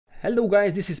Hello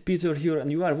guys, this is Peter here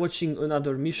and you are watching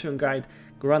another mission guide,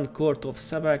 Grand Court of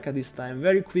Sebelkeh this time.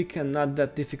 Very quick and not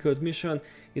that difficult mission.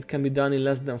 It can be done in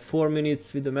less than 4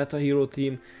 minutes with the meta hero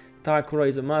team. Talcora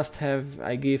is a must-have.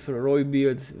 I gave her a Roy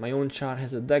build, my own char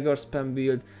has a dagger spam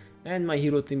build, and my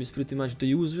hero team is pretty much the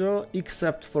usual,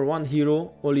 except for one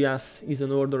hero. Olias is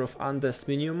an Order of Undead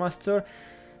Minion Master.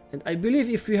 And I believe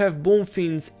if you have Bone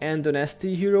Fiends and an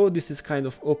ST hero, this is kind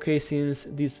of okay, since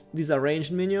these are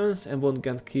ranged minions and won't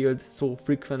get killed so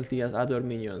frequently as other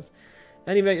minions.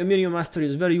 Anyway, a Minion Master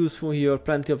is very useful here,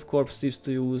 plenty of corpses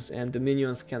to use, and the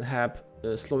minions can help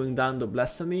slowing down the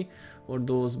Blashemy or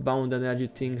those bound energy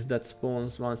things that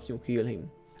spawns once you kill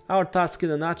him. Our task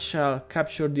in a nutshell: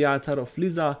 capture the altar of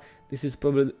Lyssa. This is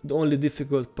probably the only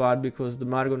difficult part because the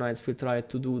Margonites will try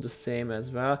to do the same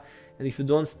as well. And if you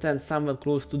don't stand somewhat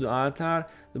close to the altar,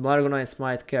 the Margonites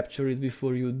might capture it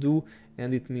before you do,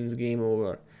 and it means game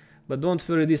over. But don't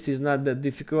worry, this is not that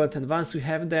difficult, and once you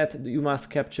have that, you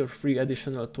must capture 3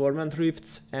 additional Torment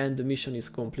Rifts and the mission is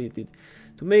completed.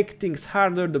 To make things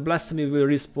harder, the Blashemy will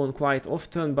respawn quite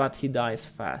often, but he dies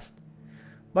fast.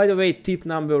 By the way, tip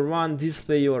number 1,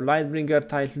 display your Lightbringer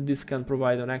title. This can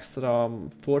provide an extra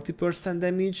 40%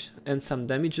 damage and some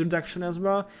damage reduction as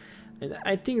well. And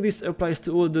I think this applies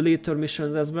to all the later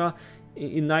missions as well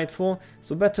in Nightfall,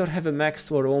 so better have a max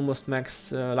or almost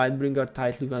max Lightbringer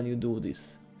title when you do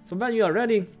this. So when you are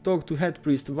ready, talk to Head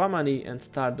Priest Wamani and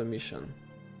start the mission.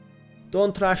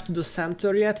 Don't rush to the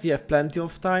center yet, we have plenty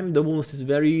of time. The bonus is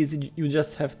very easy, you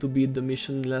just have to beat the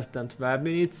mission in less than 12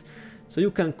 minutes. So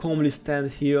you can calmly stand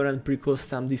here and precast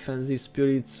some defensive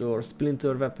spirits or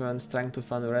splinter weapons, strength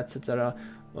of honor, etc.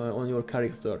 On your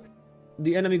character.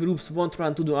 The enemy groups won't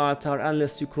run to the altar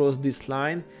unless you cross this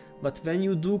line, but when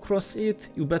you do cross it,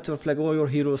 you better flag all your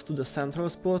heroes to the central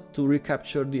spot to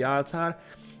recapture the altar.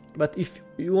 But if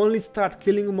you only start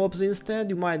killing mobs instead,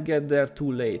 you might get there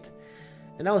too late.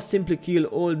 And now simply kill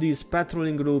all these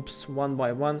patrolling groups one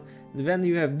by one, and when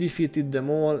you have defeated them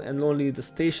all and only the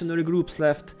stationary groups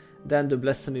left, then the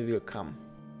Blashemy will come.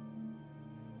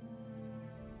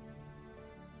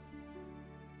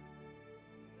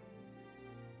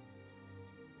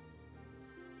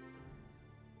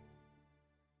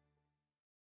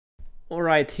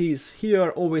 Alright, he's here.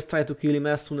 Always try to kill him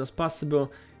as soon as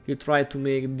possible. He'll try to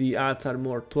make the altar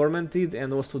more tormented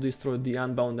and also destroy the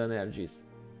unbound energies.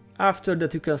 After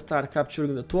that you can start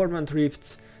capturing the Torment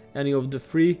Rifts, any of the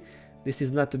 3. This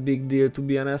is not a big deal, to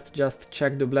be honest, just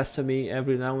check the Blashemy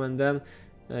every now and then,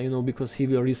 because he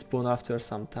will respawn after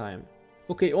some time.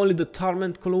 Okay, only the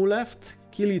Torment Claw left,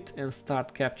 kill it and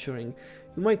start capturing.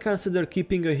 You might consider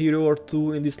keeping a hero or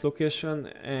 2 in this location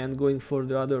and going for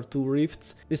the other 2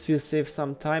 rifts. This will save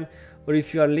some time, or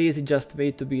if you are lazy, just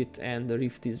wait a bit and the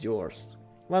rift is yours.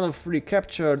 1 of 3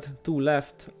 captured, 2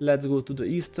 left. Let's go to the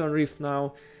eastern rift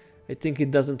now. I think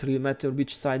it doesn't really matter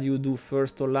which side you do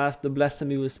first or last, the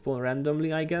Blashemy will spawn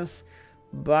randomly, I guess.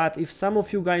 But if some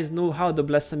of you guys know how the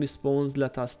Blashemy spawns,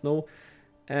 let us know.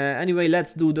 Anyway,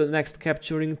 let's do the next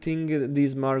capturing thing.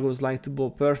 These Margos like to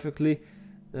bow perfectly.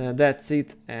 That's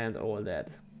it, and all that.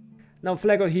 Now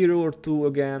flag a hero or 2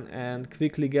 again and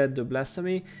quickly get the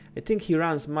Blashemy. I think he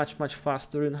runs much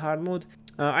faster in hard mode.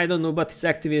 I don't know, but his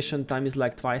activation time is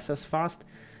like twice as fast.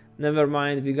 Never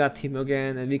mind, we got him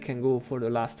again and we can go for the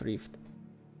last rift.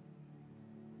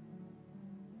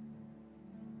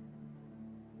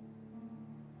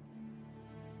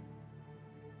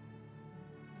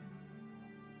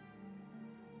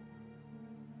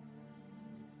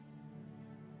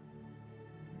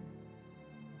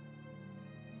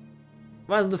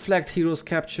 Once the flagged heroes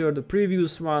capture the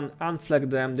previous one, unflag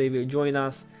them, they will join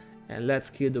us, and let's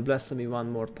kill the Blashemy one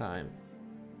more time.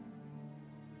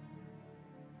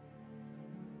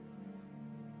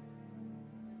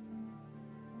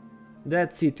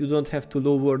 That's it, you don't have to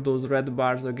lower those red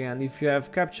bars again. If you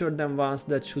have captured them once,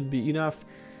 that should be enough.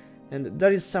 And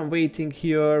there is some waiting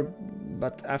here,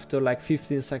 but after like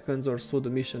 15 seconds or so the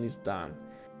mission is done.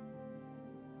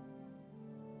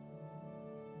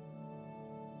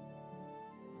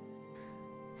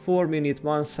 "4 minutes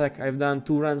 1 sec, I've done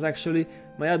 2 runs actually.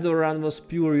 My other run was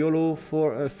pure YOLO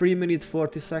for 3 minutes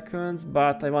 40 seconds,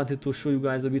 but I wanted to show you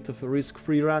guys a bit of a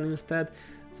risk-free run instead.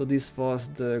 So this was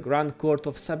the Grand Court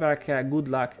of Sebelkeh. Good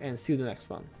luck and see you in the next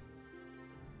one.